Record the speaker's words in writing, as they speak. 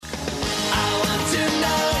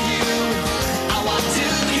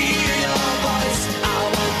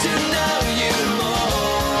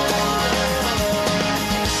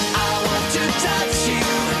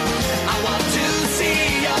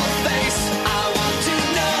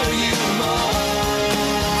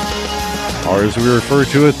or as we refer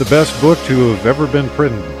to it, the best book to have ever been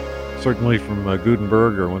printed. Certainly from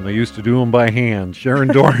Gutenberg, or when they used to do them by hand. Sharon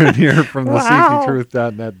Doran here from the Wow.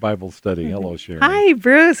 SeekingTruth.net Bible Study. Hello, Sharon. Hi,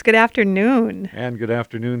 Bruce. Good afternoon. And good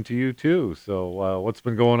afternoon to you, too. So what's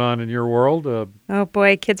been going on in your world? Oh,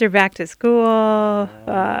 boy. Kids are back to school,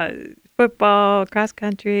 football, cross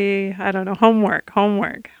country. I don't know. Homework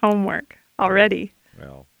already.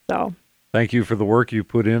 Well, So, thank you for the work you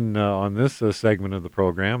put in on this segment of the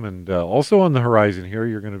program. And also on the horizon here,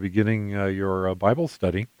 you're going to be getting your Bible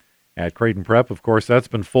study at Creighton Prep. Of course, that's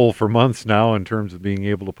been full for months now in terms of being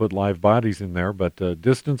able to put live bodies in there, but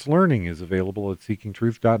distance learning is available at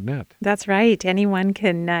SeekingTruth.net. that's right. Anyone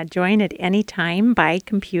can join at any time by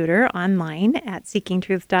computer online at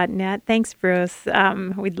SeekingTruth.net. Thanks, Bruce.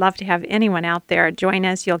 We'd love to have anyone out there join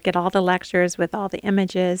us. You'll get all the lectures with all the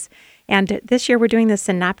images. And this year we're doing the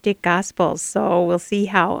Synoptic Gospels, so we'll see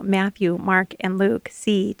how Matthew, Mark, and Luke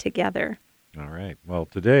see together. All right. Well,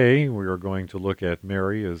 today we are going to look at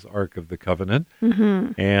Mary as Ark of the Covenant.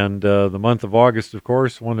 Mm-hmm. And the month of August, of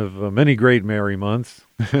course, one of many great Mary months.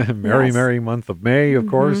 Mary month of May, of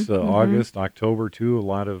course. August, October, too. A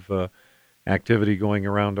lot of activity going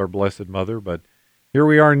around our Blessed Mother. But here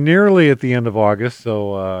we are nearly at the end of August,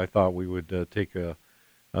 so I thought we would take a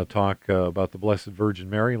talk about the Blessed Virgin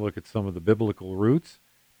Mary, look at some of the biblical roots.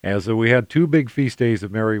 As we had two big feast days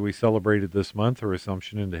of Mary we celebrated this month, her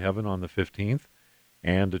Assumption into Heaven on the 15th,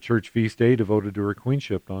 and a church feast day devoted to her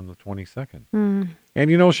queenship on the 22nd. And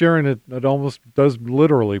you know, Sharon, it almost does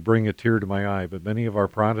literally bring a tear to my eye, but many of our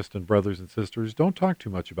Protestant brothers and sisters don't talk too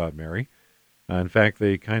much about Mary. In fact,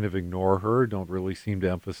 they kind of ignore her, don't really seem to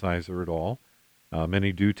emphasize her at all.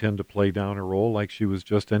 Many do tend to play down her role like she was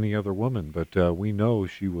just any other woman, but we know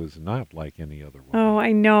she was not like any other woman. Oh,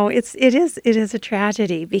 I know. It is a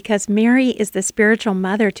tragedy because Mary is the spiritual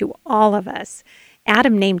mother to all of us.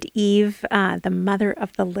 Adam named Eve the mother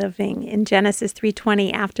of the living in Genesis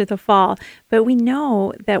 3:20 after the fall. But we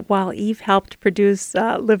know that while Eve helped produce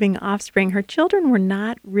living offspring, her children were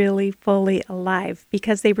not really fully alive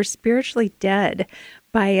because they were spiritually dead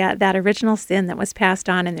by that original sin that was passed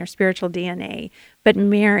on in their spiritual DNA. But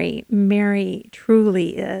Mary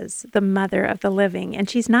truly is the mother of the living, and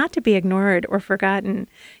she's not to be ignored or forgotten.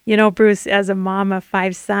 You know, Bruce, as a mom of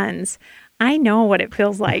 5 sons, I know what it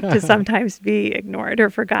feels like to sometimes be ignored or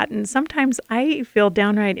forgotten. Sometimes I feel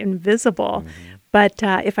downright invisible. But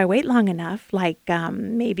if I wait long enough, like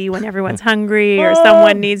maybe when everyone's hungry or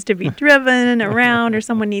someone needs to be driven around or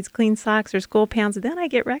someone needs clean socks or school pants, then I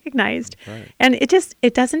get recognized. Right. And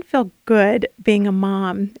it doesn't feel good being a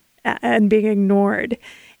mom and being ignored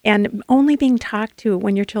and only being talked to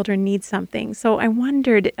when your children need something. So I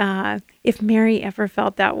wondered if Mary ever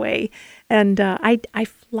felt that way. And I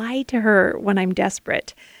fly to her when I'm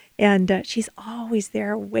desperate. And she's always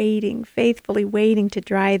there waiting, faithfully waiting to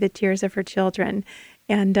dry the tears of her children.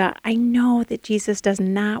 And I know that Jesus does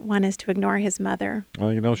not want us to ignore his mother.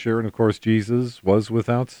 Well, you know, Sharon, of course, Jesus was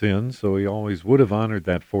without sin, so he always would have honored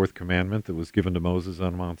that fourth commandment that was given to Moses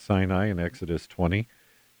on Mount Sinai in Exodus 20,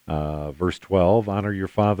 verse 12, honor your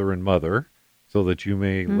father and mother, so that you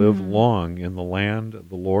may live long in the land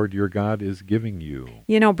the Lord your God is giving you.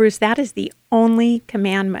 You know, Bruce, that is the only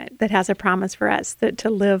commandment that has a promise for us, that to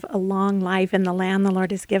live a long life in the land the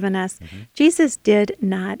Lord has given us. Jesus did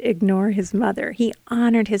not ignore his mother. He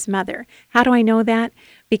honored his mother. How do I know that?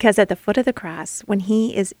 Because at the foot of the cross, when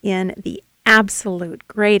he is in the absolute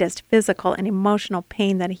greatest physical and emotional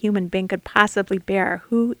pain that a human being could possibly bear,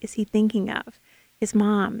 who is he thinking of? His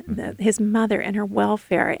mom, his mother, and her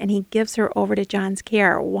welfare, and he gives her over to John's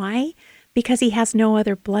care. Why? Because he has no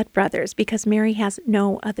other blood brothers, because Mary has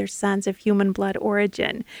no other sons of human blood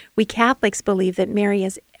origin. We Catholics believe that Mary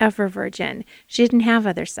is ever virgin. She didn't have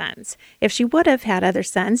other sons. If she would have had other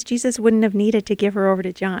sons, Jesus wouldn't have needed to give her over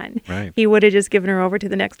to John. Right. He would have just given her over to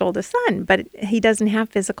the next oldest son, but he doesn't have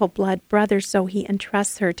physical blood brothers, so he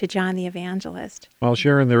entrusts her to John the Evangelist. Well,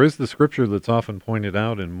 Sharon, there is the scripture that's often pointed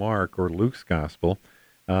out in Mark or Luke's gospel.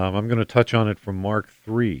 I'm going to touch on it from Mark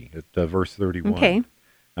 3 at verse 31. Okay.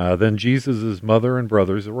 Then Jesus' mother and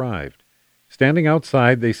brothers arrived. Standing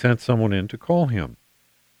outside, they sent someone in to call him.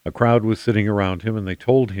 A crowd was sitting around him, and they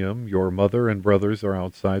told him, your mother and brothers are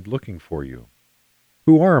outside looking for you.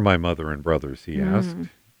 Who are my mother and brothers? He asked.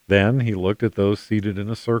 Then he looked at those seated in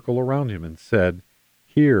a circle around him and said,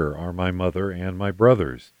 here are my mother and my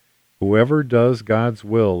brothers. Whoever does God's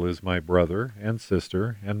will is my brother and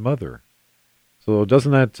sister and mother. So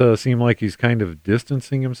doesn't that seem like he's kind of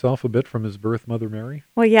distancing himself a bit from his birth mother, Mary?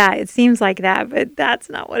 Well, yeah, it seems like that, but that's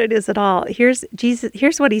not what it is at all. Here's Jesus.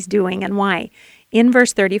 Here's what he's doing and why. In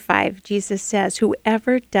verse 35, Jesus says,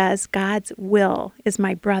 whoever does God's will is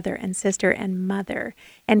my brother and sister and mother.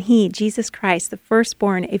 And he, Jesus Christ, the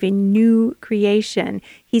firstborn of a new creation,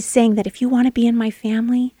 he's saying that if you want to be in my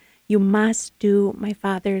family, you must do my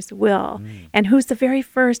Father's will. And who's the very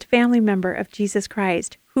first family member of Jesus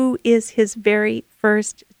Christ? Who is his very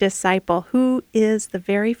first disciple? Who is the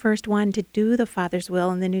very first one to do the Father's will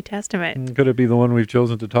in the New Testament? Could it be the one we've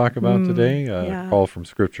chosen to talk about today? Call from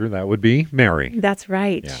Scripture. That would be Mary. That's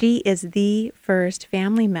right. Yeah. She is the first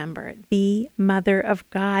family member, the mother of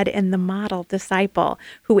God and the model disciple.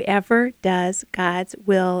 Whoever does God's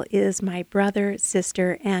will is my brother,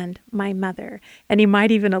 sister, and my mother. And he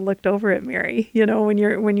might even have looked over at Mary. You know, when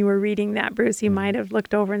you were reading that, Bruce, he might have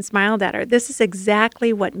looked over and smiled at her. This is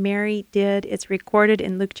exactly what Mary did. It's recorded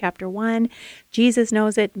in Luke chapter 1. Jesus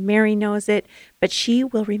knows it, Mary knows it, but she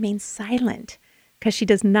will remain silent because she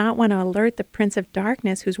does not want to alert the prince of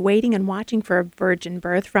darkness who's waiting and watching for a virgin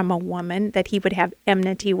birth from a woman that he would have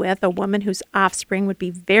enmity with, a woman whose offspring would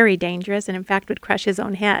be very dangerous and in fact would crush his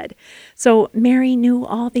own head. So Mary knew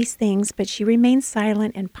all these things, but she remains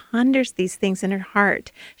silent and ponders these things in her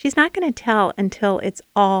heart. She's not going to tell until it's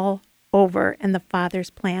all over and the Father's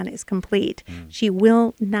plan is complete. She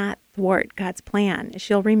will not thwart God's plan.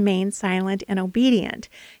 She'll remain silent and obedient.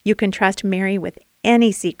 You can trust Mary with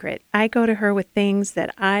any secret. I go to her with things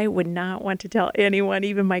that I would not want to tell anyone,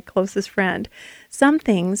 even my closest friend. Some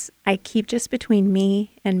things I keep just between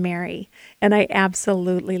me and Mary, and I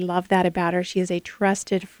absolutely love that about her. She is a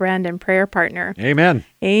trusted friend and prayer partner. Amen.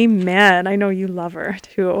 Amen. I know you love her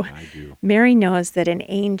too. I do. Mary knows that an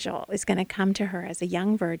angel is going to come to her as a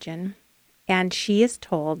young virgin, and she is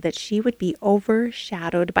told that she would be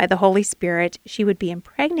overshadowed by the Holy Spirit. She would be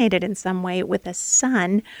impregnated in some way with a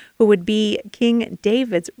son who would be King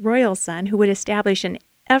David's royal son, who would establish an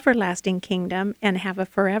everlasting kingdom and have a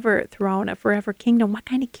forever throne, a forever kingdom. What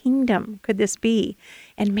kind of kingdom could this be?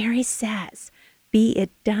 And Mary says, be it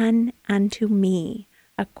done unto me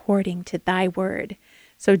according to thy word.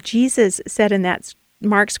 So Jesus said in that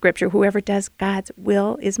Mark scripture, whoever does God's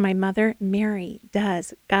will is my mother. Mary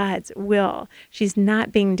does God's will. She's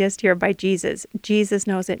not being dissed here by Jesus. Jesus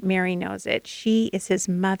knows it. Mary knows it. She is his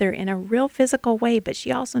mother in a real physical way, but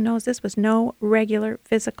she also knows this was no regular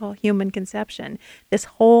physical human conception. This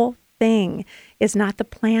whole thing is not the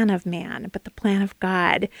plan of man, but the plan of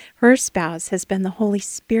God. Her spouse has been the Holy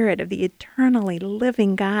Spirit of the eternally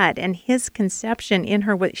living God, and his conception in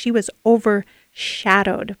her, she was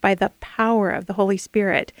overshadowed by the power of the Holy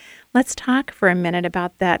Spirit. Let's talk for a minute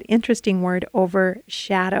about that interesting word,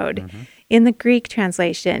 overshadowed. In the Greek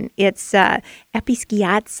translation, it's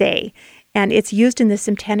episkiatse, and it's used in the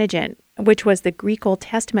Septuagint, which was the Greek Old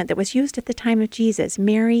Testament that was used at the time of Jesus.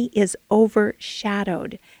 Mary is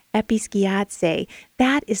overshadowed. Episkiatse.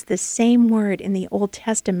 That is the same word in the Old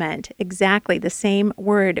Testament, exactly the same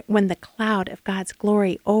word when the cloud of God's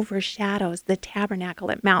glory overshadows the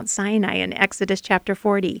tabernacle at Mount Sinai in Exodus chapter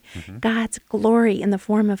 40. God's glory in the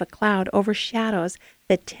form of a cloud overshadows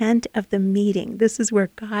the tent of the meeting. This is where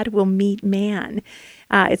God will meet man.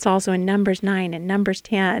 It's also in Numbers 9 and Numbers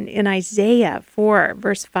 10. In Isaiah 4,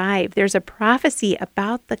 verse 5, there's a prophecy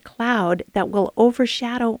about the cloud that will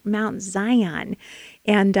overshadow Mount Zion.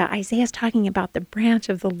 And Isaiah is talking about the branch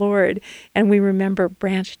of the Lord. And we remember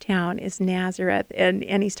Branch Town is Nazareth. And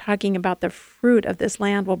he's talking about the fruit of this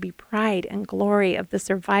land will be pride and glory of the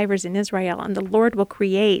survivors in Israel. And the Lord will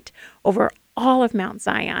create over all of Mount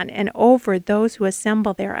Zion and over those who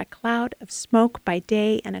assemble there a cloud of smoke by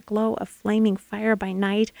day and a glow of flaming fire by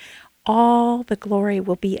night. All the glory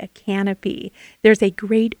will be a canopy. There's a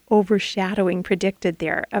great overshadowing predicted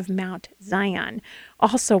there of Mount Zion.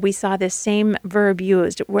 Also, we saw this same verb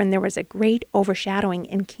used when there was a great overshadowing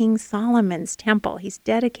in King Solomon's temple. He's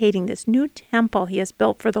dedicating this new temple he has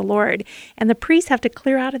built for the Lord. And the priests have to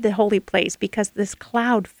clear out of the holy place because this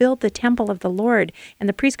cloud filled the temple of the Lord. And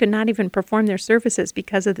the priests could not even perform their services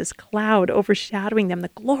because of this cloud overshadowing them. The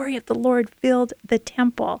glory of the Lord filled the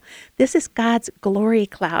temple. This is God's glory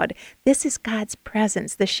cloud. This is God's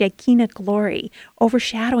presence, the Shekinah glory,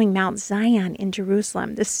 overshadowing Mount Zion in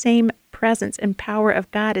Jerusalem. The same presence and power of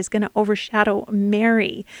God is going to overshadow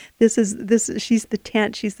Mary. She's the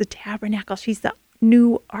tent, she's the tabernacle, she's the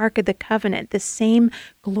new Ark of the Covenant. The same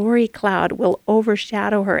glory cloud will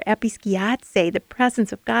overshadow her. Episkiatse, the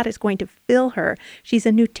presence of God is going to fill her. She's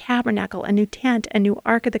a new tabernacle, a new tent, a new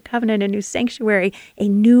Ark of the Covenant, a new sanctuary, a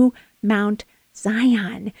new Mount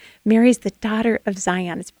Zion. Mary's the daughter of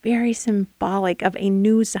Zion. It's very symbolic of a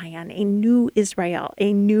new Zion, a new Israel,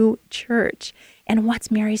 a new church. And what's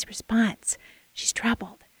Mary's response? She's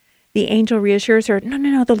troubled. The angel reassures her,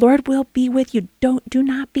 no, the Lord will be with you. Do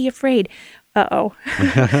not be afraid. uh-oh.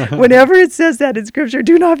 Whenever it says that in Scripture,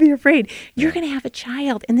 do not be afraid. You're going to have a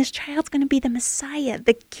child, and this child's going to be the Messiah,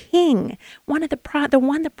 the King, the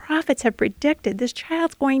one the prophets have predicted. This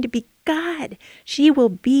child's going to be God. She will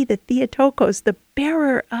be the Theotokos, the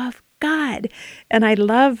bearer of God. And I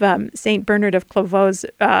love St. Bernard of Clairvaux's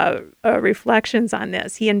reflections on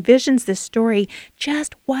this. He envisions this story,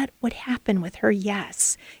 just what would happen with her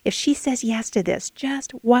yes. If she says yes to this,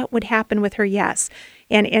 just what would happen with her yes.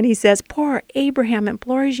 And he says, poor Abraham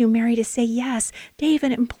implores you, Mary, to say yes.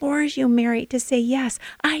 David implores you, Mary, to say yes.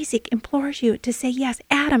 Isaac implores you to say yes.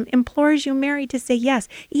 Adam implores you, Mary, to say yes.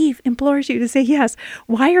 Eve implores you to say yes.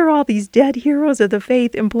 Why are all these dead heroes of the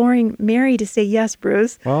faith imploring Mary to say yes,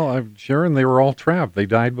 Bruce? Well, Sharon, they were all trapped. They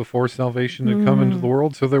died before salvation had come into the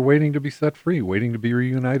world, so they're waiting to be set free, waiting to be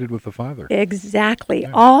reunited with the Father. Exactly.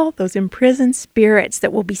 Yeah. All those imprisoned spirits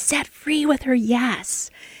that will be set free with her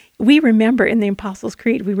yes. We remember in the Apostles'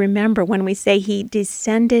 Creed, we remember when we say he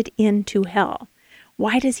descended into hell.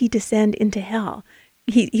 Why does he descend into hell?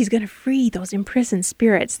 He's going to free those imprisoned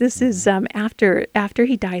spirits. This is after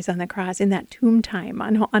he dies on the cross in that tomb time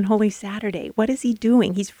on Holy Saturday. What is he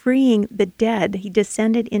doing? He's freeing the dead. He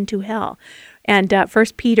descended into hell. And 1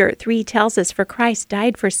 Peter 3 tells us, for Christ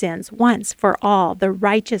died for sins once for all, the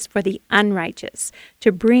righteous for the unrighteous,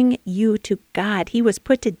 to bring you to God. He was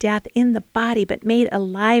put to death in the body, but made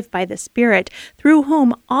alive by the Spirit, through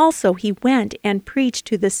whom also he went and preached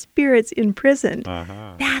to the spirits in prison.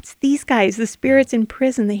 That's these guys, the spirits in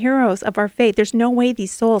prison, the heroes of our faith. There's no way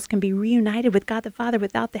these souls can be reunited with God the Father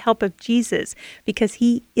without the help of Jesus, because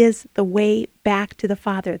he is the way back to the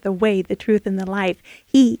Father, the way, the truth, and the life.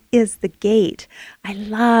 He is the gate. I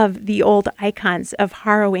love the old icons of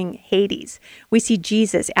harrowing Hades. We see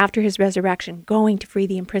Jesus, after his resurrection, going to free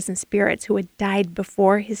the imprisoned spirits who had died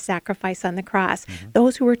before his sacrifice on the cross,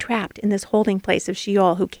 those who were trapped in this holding place of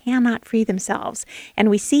Sheol, who cannot free themselves.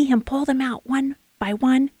 And we see him pull them out one by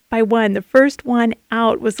one by one. The first one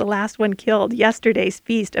out was the last one killed. Yesterday's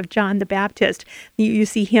feast of John the Baptist. You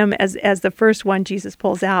see him as the first one Jesus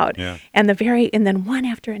pulls out. Yeah. And then one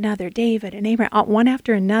after another, David and Abraham, one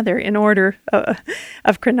after another in order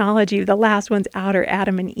of chronology. The last one's out are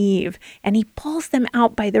Adam and Eve. And he pulls them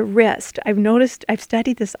out by the wrist. I've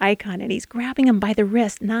studied this icon, and he's grabbing them by the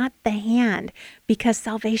wrist, not the hand, because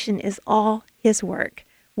salvation is all his work.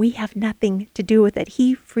 We have nothing to do with it.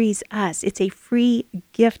 He frees us. It's a free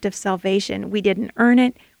gift of salvation. We didn't earn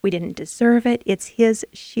it. We didn't deserve it. It's his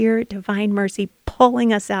sheer divine mercy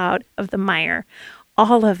pulling us out of the mire.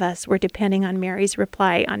 All of us were depending on Mary's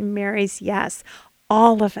reply, on Mary's yes.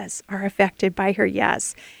 All of us are affected by her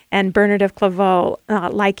yes. And Bernard of Clairvaux,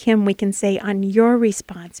 like him, we can say, on your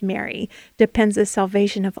response, Mary, depends the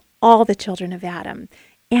salvation of all the children of Adam.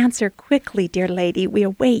 Answer quickly, dear lady. We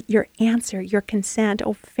await your answer, your consent,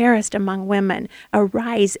 O fairest among women.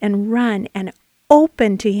 Arise and run and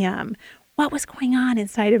open to him. What was going on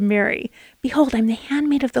inside of Mary? Behold, I'm the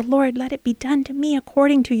handmaid of the Lord. Let it be done to me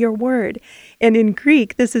according to your word. And in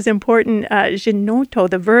Greek, this is important. Genoto,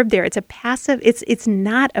 the verb there, it's a passive. It's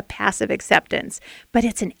not a passive acceptance, but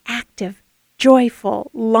it's an active,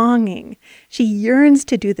 joyful longing. She yearns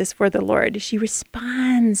to do this for the Lord. She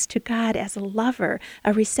responds to God as a lover,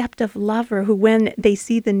 a receptive lover who, when they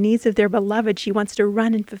see the needs of their beloved, she wants to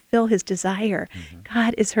run and fulfill his desire.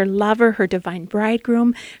 God is her lover, her divine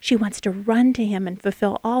bridegroom. She wants to run to him and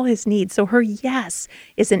fulfill all his needs. So her yes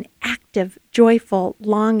is an active, joyful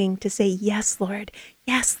longing to say, yes, Lord,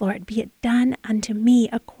 be it done unto me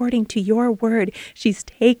according to your word. She's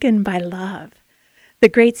taken by love. The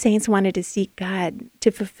great saints wanted to seek God, to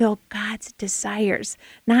fulfill God's desires,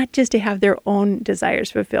 not just to have their own desires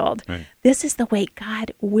fulfilled. Right. This is the way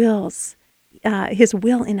God wills. His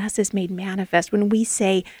will in us is made manifest when we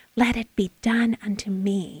say, let it be done unto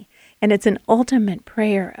me. And it's an ultimate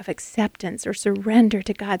prayer of acceptance or surrender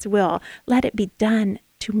to God's will. Let it be done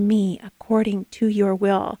to me according to your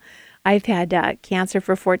will. I've had cancer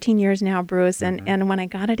for 14 years now, Bruce, and when I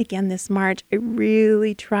got it again this March, I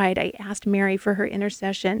really tried. I asked Mary for her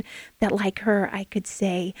intercession, that like her, I could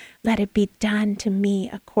say, let it be done to me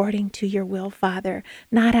according to your will, Father,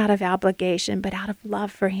 not out of obligation, but out of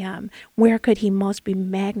love for him. Where could he most be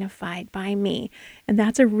magnified by me? And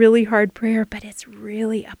that's a really hard prayer, but it's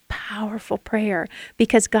really a powerful prayer,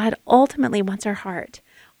 because God ultimately wants our heart.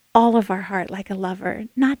 All of our heart like a lover,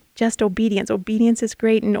 not just obedience. Obedience is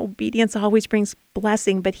great, and obedience always brings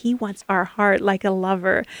blessing, but he wants our heart like a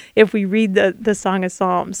lover. If we read the Song of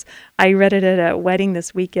Psalms, I read it at a wedding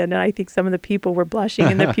this weekend, and I think some of the people were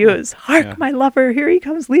blushing in the pews. Hark, Yeah. my lover, here he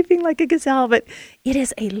comes leaping like a gazelle. But it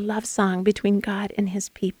is a love song between God and his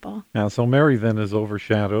people. Now, so Mary then is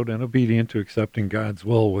overshadowed and obedient to accepting God's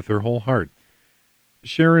will with her whole heart.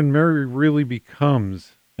 Sharon, Mary really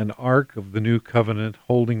becomes an ark of the new covenant,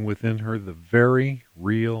 holding within her the very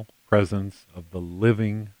real presence of the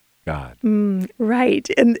living God. Right.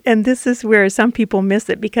 And this is where some people miss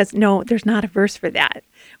it because, no, there's not a verse for that.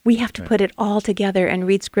 We have to put it all together and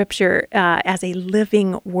read Scripture as a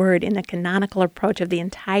living word in the canonical approach of the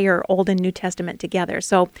entire Old and New Testament together.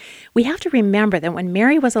 So we have to remember that when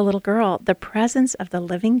Mary was a little girl, the presence of the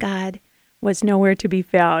living God was nowhere to be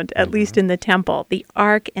found, at least in the temple. The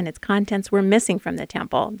ark and its contents were missing from the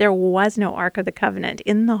temple. There was no Ark of the Covenant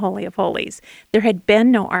in the Holy of Holies. There had been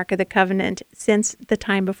no Ark of the Covenant since the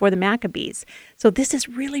time before the Maccabees. So this is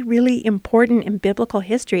really, really important in biblical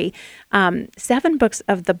history. 7 books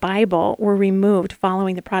of the Bible were removed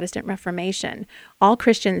following the Protestant Reformation. All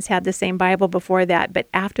Christians had the same Bible before that, but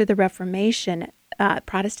after the Reformation,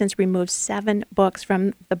 Protestants removed 7 books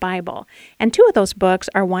from the Bible. And 2 of those books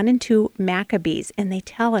are 1 and 2 Maccabees, and they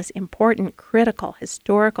tell us important, critical,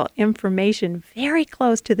 historical information very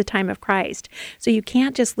close to the time of Christ. So you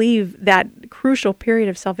can't just leave that crucial period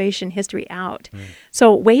of salvation history out.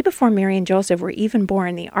 So way before Mary and Joseph were even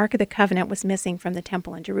born, the Ark of the Covenant was missing from the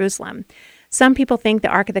temple in Jerusalem. Some people think the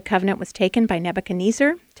Ark of the Covenant was taken by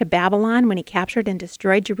Nebuchadnezzar to Babylon when he captured and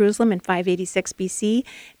destroyed Jerusalem in 586 BC.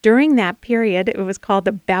 During that period, it was called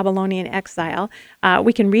the Babylonian exile.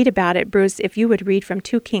 We can read about it, Bruce, if you would read from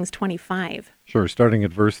 2 Kings 25. Sure, starting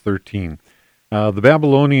at verse 13. The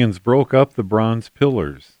Babylonians broke up the bronze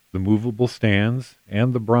pillars, the movable stands,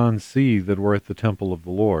 and the bronze sea that were at the temple of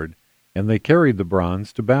the Lord, and they carried the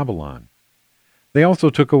bronze to Babylon. They also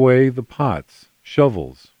took away the pots,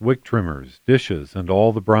 shovels, wick trimmers, dishes, and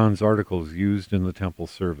all the bronze articles used in the temple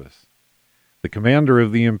service. The commander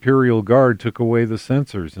of the imperial guard took away the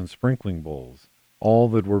censers and sprinkling bowls, all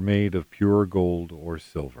that were made of pure gold or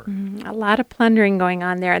silver. A lot of plundering going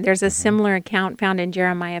on there. There's a similar account found in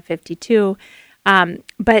Jeremiah 52,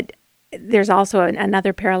 but there's also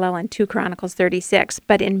another parallel in 2 Chronicles 36.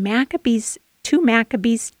 But in 2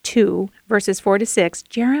 Maccabees 2, verses 4 to 6,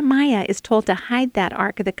 Jeremiah is told to hide that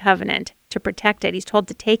Ark of the Covenant to protect it. He's told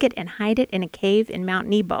to take it and hide it in a cave in Mount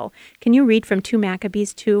Nebo. Can you read from 2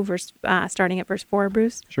 Maccabees 2, starting at verse 4,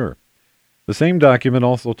 Bruce? Sure. The same document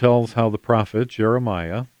also tells how the prophet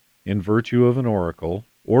Jeremiah, in virtue of an oracle,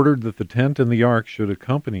 ordered that the tent and the ark should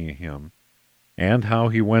accompany him, and how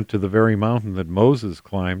he went to the very mountain that Moses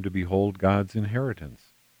climbed to behold God's inheritance.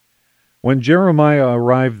 When Jeremiah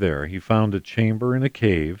arrived there, he found a chamber in a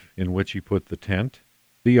cave in which he put the tent,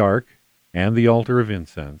 the ark, and the altar of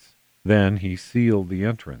incense. Then he sealed the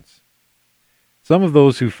entrance. Some of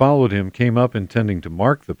those who followed him came up intending to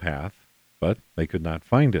mark the path, but they could not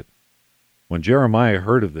find it. When Jeremiah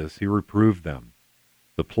heard of this, he reproved them.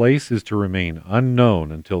 The place is to remain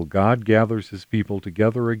unknown until God gathers his people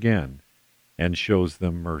together again and shows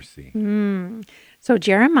them mercy. So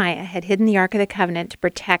Jeremiah had hidden the Ark of the Covenant to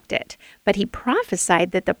protect it, but he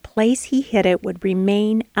prophesied that the place he hid it would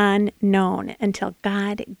remain unknown until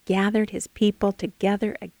God gathered his people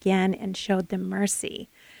together again and showed them mercy.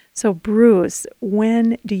 So Bruce,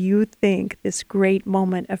 when do you think this great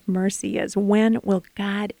moment of mercy is? When will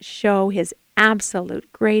God show his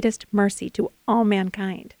absolute greatest mercy to all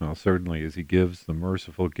mankind? Well, certainly as he gives the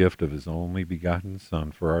merciful gift of his only begotten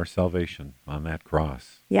Son for our salvation on that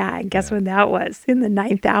cross. Yeah, and guess when that was? In the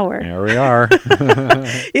 9th hour. There we are.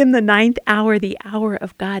 In the 9th hour, the hour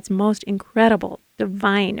of God's most incredible,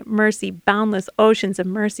 divine mercy, boundless oceans of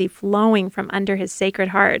mercy flowing from under his sacred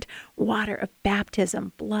heart, water of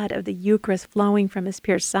baptism, blood of the Eucharist flowing from his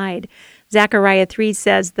pierced side. Zechariah 3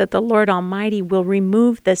 says that the Lord Almighty will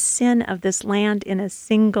remove the sin of this land in a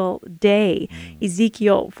single day.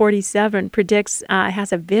 Ezekiel 47 predicts,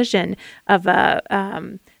 has a vision of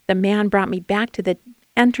the man brought me back to the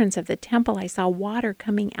entrance of the temple. I saw water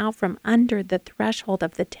coming out from under the threshold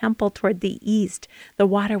of the temple toward the east. The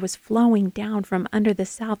water was flowing down from under the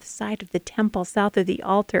south side of the temple, south of the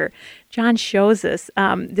altar. John shows us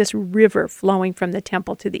this river flowing from the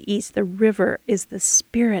temple to the east. The river is the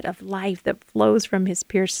spirit of life that flows from his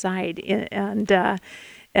pierced side.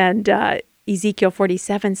 And Ezekiel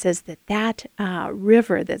 47 says that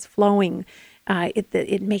river that's flowing,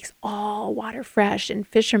 it makes all water fresh, and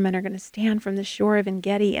fishermen are going to stand from the shore of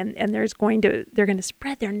En-Gedi, and they're going to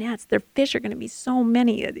spread their nets. Their fish are going to be so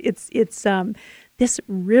many. It's this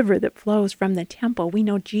river that flows from the temple. We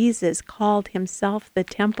know Jesus called himself the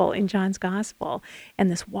temple in John's gospel, and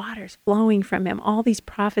this water's flowing from him. All these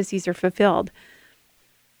prophecies are fulfilled.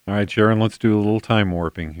 All right, Sharon, let's do a little time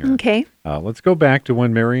warping here. Okay. Let's go back to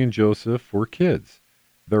when Mary and Joseph were kids.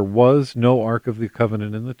 There was no Ark of the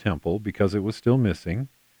Covenant in the temple because it was still missing.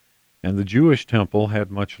 And the Jewish temple had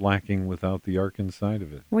much lacking without the ark inside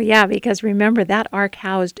of it. Well, yeah, because remember, that ark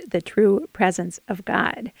housed the true presence of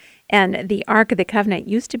God. And the Ark of the Covenant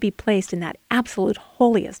used to be placed in that absolute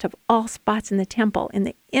holiest of all spots in the temple, in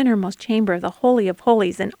the innermost chamber of the Holy of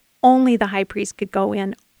Holies, and only the high priest could go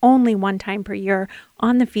in only one time per year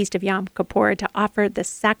on the Feast of Yom Kippur to offer the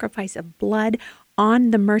sacrifice of blood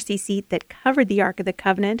on the mercy seat that covered the Ark of the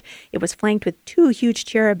Covenant. It was flanked with 2 huge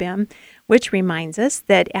cherubim, which reminds us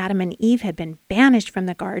that Adam and Eve had been banished from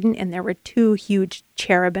the garden, and there were 2 huge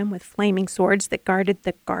cherubim with flaming swords that guarded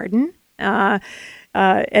the garden.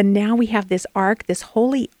 And now we have this ark, this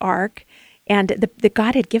holy ark, and the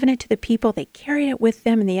God had given it to the people. They carried it with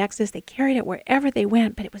them in the Exodus. They carried it wherever they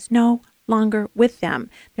went, but it was no longer with them.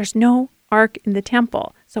 There's no ark in the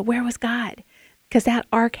temple. So where was God? Because that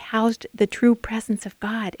ark housed the true presence of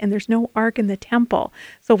God, and there's no ark in the temple.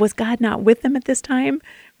 So was God not with them at this time?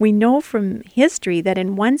 We know from history that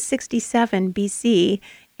in 167 BC,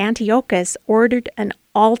 Antiochus ordered an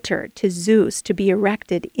altar to Zeus to be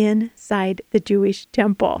erected inside the Jewish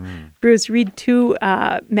temple. Bruce, read 2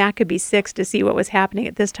 Maccabees 6 to see what was happening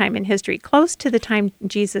at this time in history, close to the time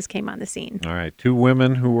Jesus came on the scene. All right. 2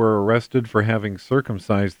 women who were arrested for having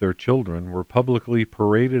circumcised their children were publicly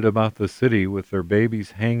paraded about the city with their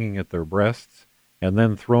babies hanging at their breasts and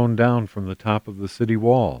then thrown down from the top of the city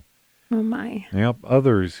wall. Oh, my. Yep.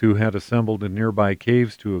 Others who had assembled in nearby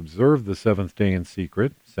caves to observe the 7th day in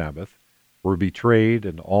secret, Sabbath, were betrayed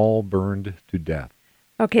and all burned to death.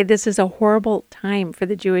 Okay, this is a horrible time for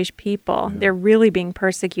the Jewish people. Yeah. They're really being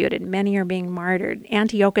persecuted. Many are being martyred.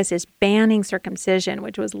 Antiochus is banning circumcision,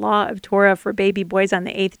 which was law of Torah for baby boys on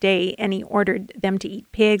the 8th day, and he ordered them to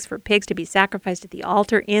eat pigs, for pigs to be sacrificed at the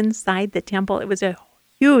altar inside the temple. It was a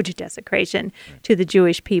huge desecration to the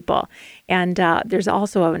Jewish people. And there's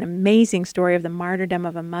also an amazing story of the martyrdom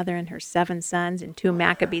of a mother and her 7 sons in 2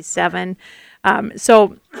 Maccabees 7. We're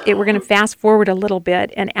going to fast forward a little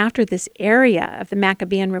bit. And after this area of the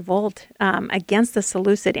Maccabean revolt against the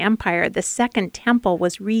Seleucid Empire, the Second Temple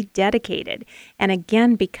was rededicated and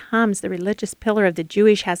again becomes the religious pillar of the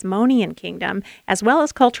Jewish Hasmonean kingdom, as well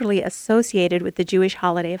as culturally associated with the Jewish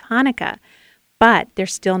holiday of Hanukkah. But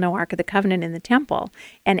there's still no Ark of the Covenant in the temple.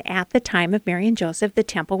 And at the time of Mary and Joseph, the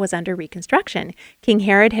temple was under reconstruction. King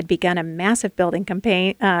Herod had begun a massive building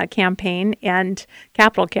campaign and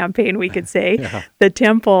capital campaign, we could say. Yeah. The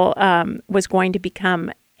temple was going to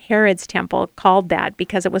become Herod's temple, called that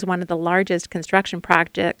because it was one of the largest construction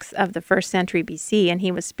projects of the 1st century BC, and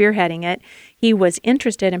he was spearheading it. He was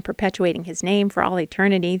interested in perpetuating his name for all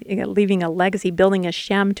eternity, leaving a legacy, building a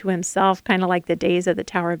Shem to himself, kind of like the days of the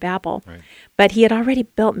Tower of Babel. Right. But he had already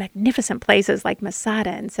built magnificent places like Masada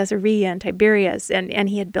and Caesarea and Tiberias, and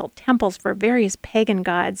he had built temples for various pagan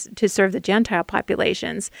gods to serve the Gentile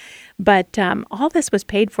populations. But all this was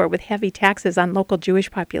paid for with heavy taxes on local Jewish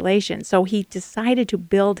population. So he decided to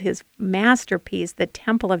build his masterpiece, the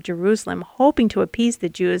Temple of Jerusalem, hoping to appease the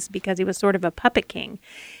Jews because he was sort of a puppet king.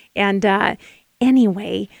 And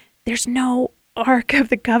anyway, there's no Ark of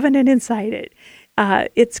the Covenant inside it.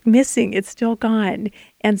 It's missing. It's still gone.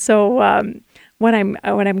 And so what I'm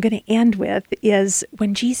going to end with is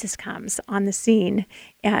when Jesus comes on the scene,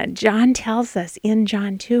 John tells us in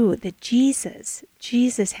John 2 that Jesus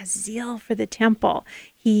has zeal for the temple.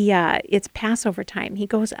 It's Passover time. He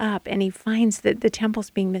goes up and he finds that the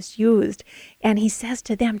temple's being misused. And he says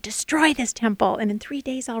to them, destroy this temple, and in 3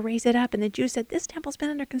 days I'll raise it up. And the Jews said, this temple's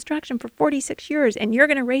been under construction for 46 years, and you're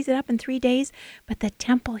going to raise it up in 3 days? But the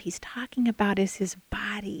temple he's talking about is his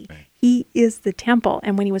body. Right. He is the temple.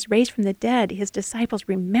 And when he was raised from the dead, his disciples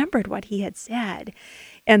remembered what he had said.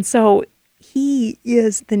 And so he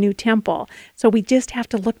is the new temple. So we just have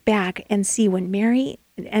to look back and see when Mary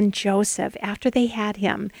and Joseph, after they had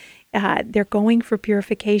him, they're going for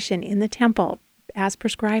purification in the temple as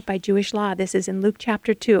prescribed by Jewish law. This is in Luke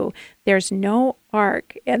chapter 2. There's no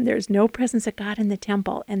ark and there's no presence of God in the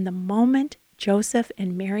temple. And the moment Joseph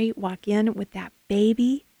and Mary walk in with that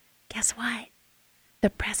baby, guess what? The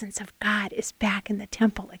presence of God is back in the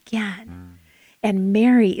temple again. And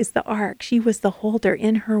Mary is the ark. She was the holder.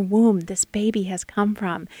 In her womb, this baby has come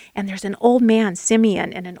from. And there's an old man,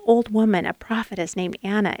 Simeon, and an old woman, a prophetess named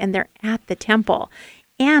Anna, and they're at the temple.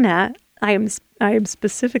 Anna, I am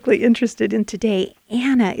specifically interested in today.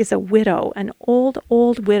 Anna is a widow, an old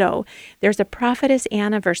widow. There's a prophetess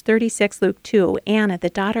Anna, verse 36, Luke 2. Anna,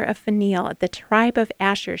 the daughter of Phanuel, the tribe of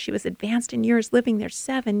Asher. She was advanced in years, living there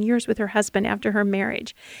 7 years with her husband after her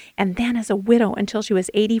marriage. And then as a widow until she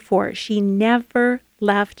was 84, she never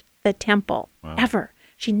left the temple, ever.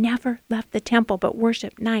 She never left the temple but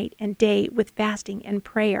worshiped night and day with fasting and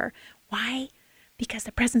prayer. Why? because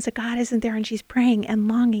the presence of God isn't there, and she's praying and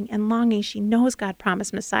longing and longing. She knows God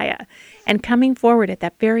promised Messiah. And coming forward at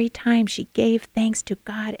that very time, she gave thanks to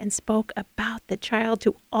God and spoke about the child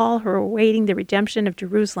to all who are awaiting the redemption of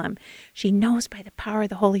Jerusalem. She knows by the power of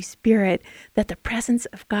the Holy Spirit that the presence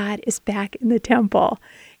of God is back in the temple.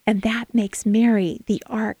 And that makes Mary the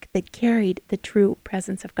ark that carried the true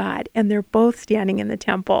presence of God. And they're both standing in the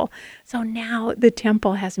temple. So now the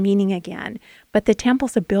temple has meaning again. But the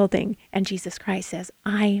temple's a building. And Jesus Christ says,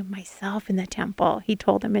 I am myself in the temple. He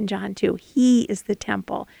told them in John 2, he is the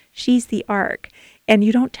temple. She's the ark. And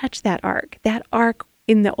you don't touch that ark. That ark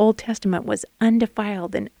in the Old Testament was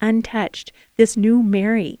undefiled and untouched. This new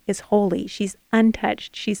Mary is holy. She's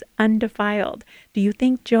untouched. She's undefiled. Do you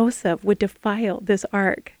think Joseph would defile this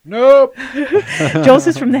ark? Nope.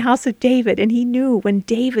 Joseph's from the house of David, and he knew when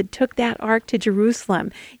David took that ark to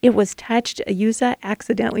Jerusalem, it was touched. Uzzah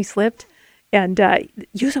accidentally slipped, and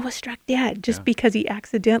Uzzah was struck dead just because he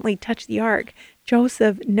accidentally touched the ark.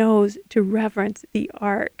 Joseph knows to reverence the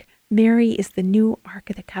ark. Mary is the new Ark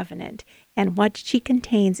of the Covenant, and what she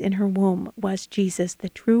contains in her womb was Jesus, the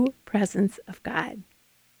true presence of God.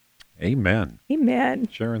 Amen. Amen.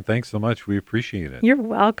 Sharon, thanks so much. We appreciate it. You're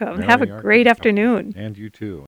welcome. Mary Have a Ark great of the Covenant. afternoon. And you too.